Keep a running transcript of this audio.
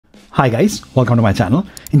Hi guys, welcome to my channel.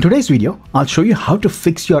 In today's video, I'll show you how to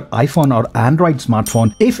fix your iPhone or Android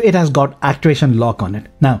smartphone if it has got activation lock on it.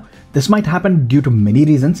 Now, this might happen due to many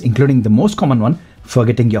reasons, including the most common one,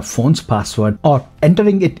 forgetting your phone's password or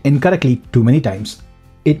entering it incorrectly too many times.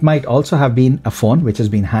 It might also have been a phone which has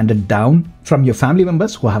been handed down from your family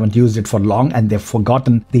members who haven't used it for long and they've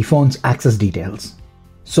forgotten the phone's access details.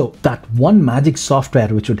 So that one magic software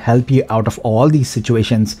which would help you out of all these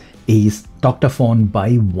situations is Dr.Fone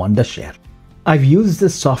by Wondershare. I've used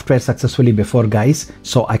this software successfully before guys,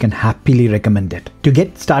 so I can happily recommend it. To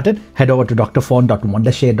get started, head over to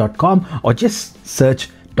drfone.wondershare.com or just search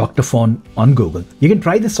Dr.Fone on Google. You can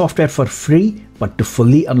try this software for free, but to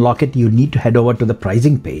fully unlock it, you need to head over to the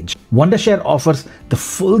pricing page. Wondershare offers the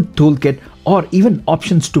full toolkit or even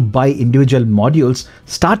options to buy individual modules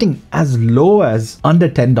starting as low as under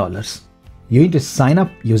 $10. You need to sign up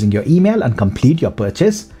using your email and complete your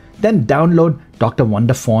purchase. Then download Dr.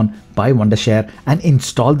 Wonderphone by Wondershare and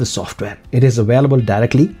install the software. It is available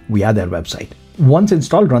directly via their website. Once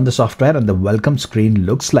installed, run the software and the welcome screen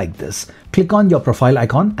looks like this. Click on your profile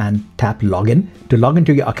icon and tap login to log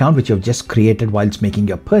into your account which you've just created whilst making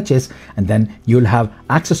your purchase, and then you'll have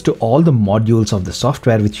access to all the modules of the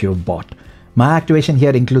software which you've bought. My activation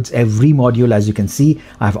here includes every module. As you can see,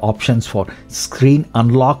 I have options for screen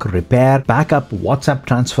unlock, repair, backup, WhatsApp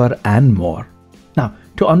transfer, and more. Now,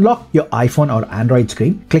 to unlock your iPhone or Android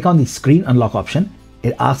screen, click on the screen unlock option.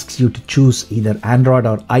 It asks you to choose either Android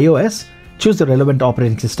or iOS. Choose the relevant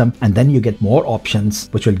operating system and then you get more options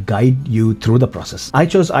which will guide you through the process. I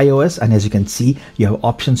chose iOS, and as you can see, you have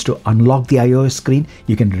options to unlock the iOS screen.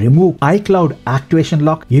 You can remove iCloud activation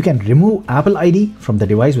lock. You can remove Apple ID from the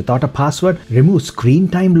device without a password, remove screen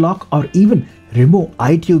time lock, or even remove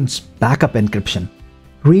iTunes backup encryption.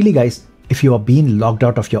 Really guys, if you are being logged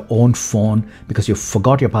out of your own phone because you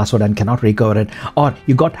forgot your password and cannot recover it, or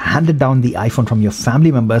you got handed down the iPhone from your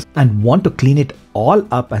family members and want to clean it all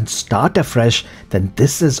up and start afresh, then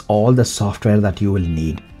this is all the software that you will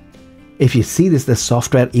need. If you see this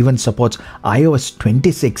software even supports iOS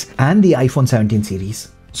 26 and the iPhone 17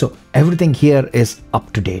 series. So everything here is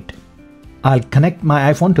up to date. I'll connect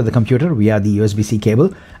my iPhone to the computer via the USB-C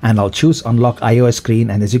cable and I'll choose unlock iOS screen,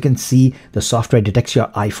 and as you can see, the software detects your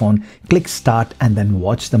iPhone. Click start and then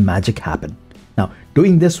watch the magic happen. Now,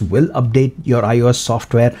 doing this will update your iOS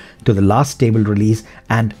software to the last stable release,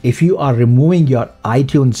 and if you are removing your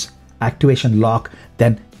iTunes activation lock,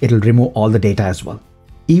 then it'll remove all the data as well.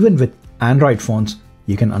 Even with Android phones,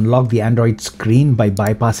 you can unlock the Android screen by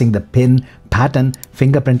bypassing the PIN, pattern,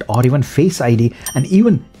 fingerprint, or even Face ID, and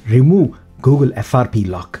even remove Google FRP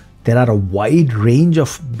lock. There are a wide range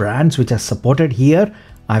of brands which are supported here.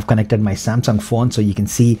 I've connected my Samsung phone, so you can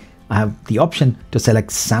see I have the option to select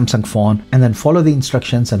Samsung phone and then follow the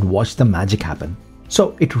instructions and watch the magic happen.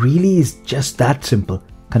 So it really is just that simple.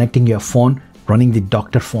 Connecting your phone, running the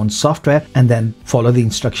Dr.Fone software, and then follow the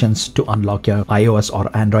instructions to unlock your iOS or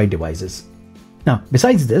Android devices. Now,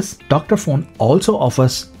 besides this, Dr.Fone also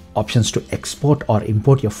offers options to export or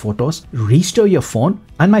import your photos, restore your phone,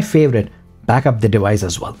 and my favorite, back up the device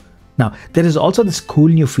as well. Now, there is also this cool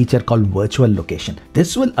new feature called virtual location.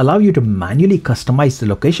 This will allow you to manually customize the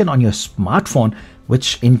location on your smartphone,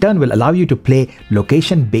 which in turn will allow you to play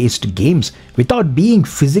location-based games without being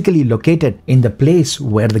physically located in the place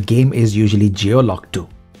where the game is usually geo-locked to.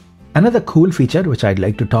 Another cool feature which I'd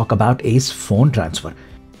like to talk about is phone transfer.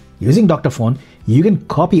 Using Dr.Fone, you can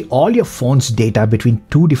copy all your phone's data between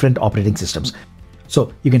two different operating systems.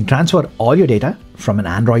 So you can transfer all your data from an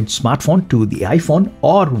Android smartphone to the iPhone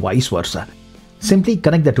or vice versa. Simply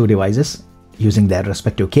connect the two devices using their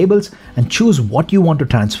respective cables and choose what you want to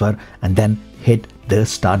transfer and then hit the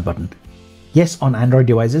start button. Yes, on Android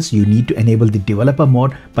devices, you need to enable the developer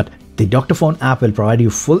mode, but the Dr.Fone app will provide you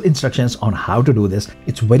full instructions on how to do this.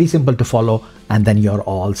 It's very simple to follow and then you're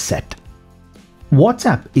all set.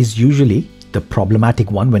 WhatsApp is usually the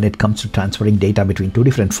problematic one when it comes to transferring data between two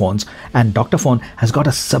different phones, and Dr.Fone has got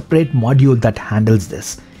a separate module that handles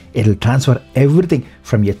this. It'll transfer everything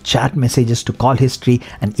from your chat messages to call history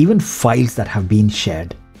and even files that have been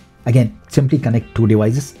shared. Again, simply connect two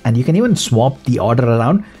devices and you can even swap the order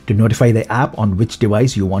around to notify the app on which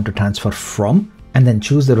device you want to transfer from, and then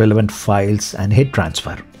choose the relevant files and hit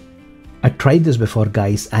transfer. I tried this before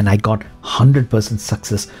guys and I got 100%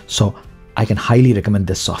 success, so I can highly recommend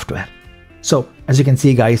this software. So as you can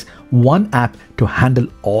see guys, one app to handle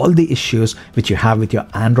all the issues which you have with your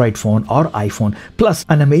Android phone or iPhone, plus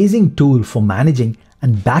an amazing tool for managing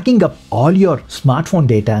and backing up all your smartphone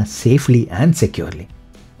data safely and securely.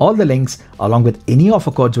 All the links along with any offer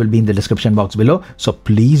codes will be in the description box below, so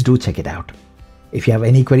please do check it out. If you have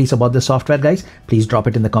any queries about this software, guys, please drop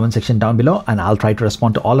it in the comment section down below and I'll try to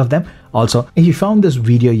respond to all of them. Also, if you found this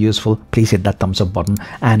video useful, please hit that thumbs up button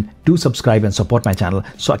and do subscribe and support my channel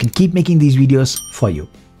so I can keep making these videos for you.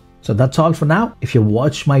 So that's all for now. If you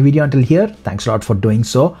watched my video until here, thanks a lot for doing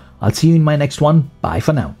so. I'll see you in my next one. Bye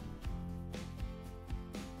for now.